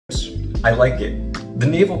I like it. The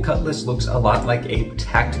naval cutlass looks a lot like a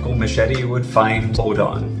tactical machete you would find sold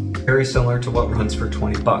on. Very similar to what runs for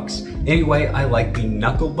 20 bucks. Anyway, I like the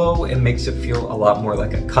knuckle bow. It makes it feel a lot more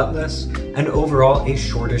like a cutlass, and overall a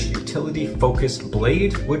shortish utility focused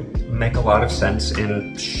blade would make a lot of sense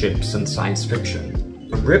in ships and science fiction.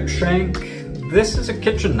 The rip shank, this is a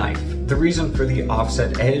kitchen knife. The reason for the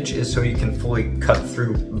offset edge is so you can fully cut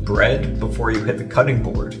through bread before you hit the cutting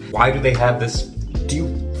board. Why do they have this? Do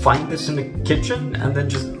you find this in the kitchen and then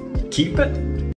just keep it?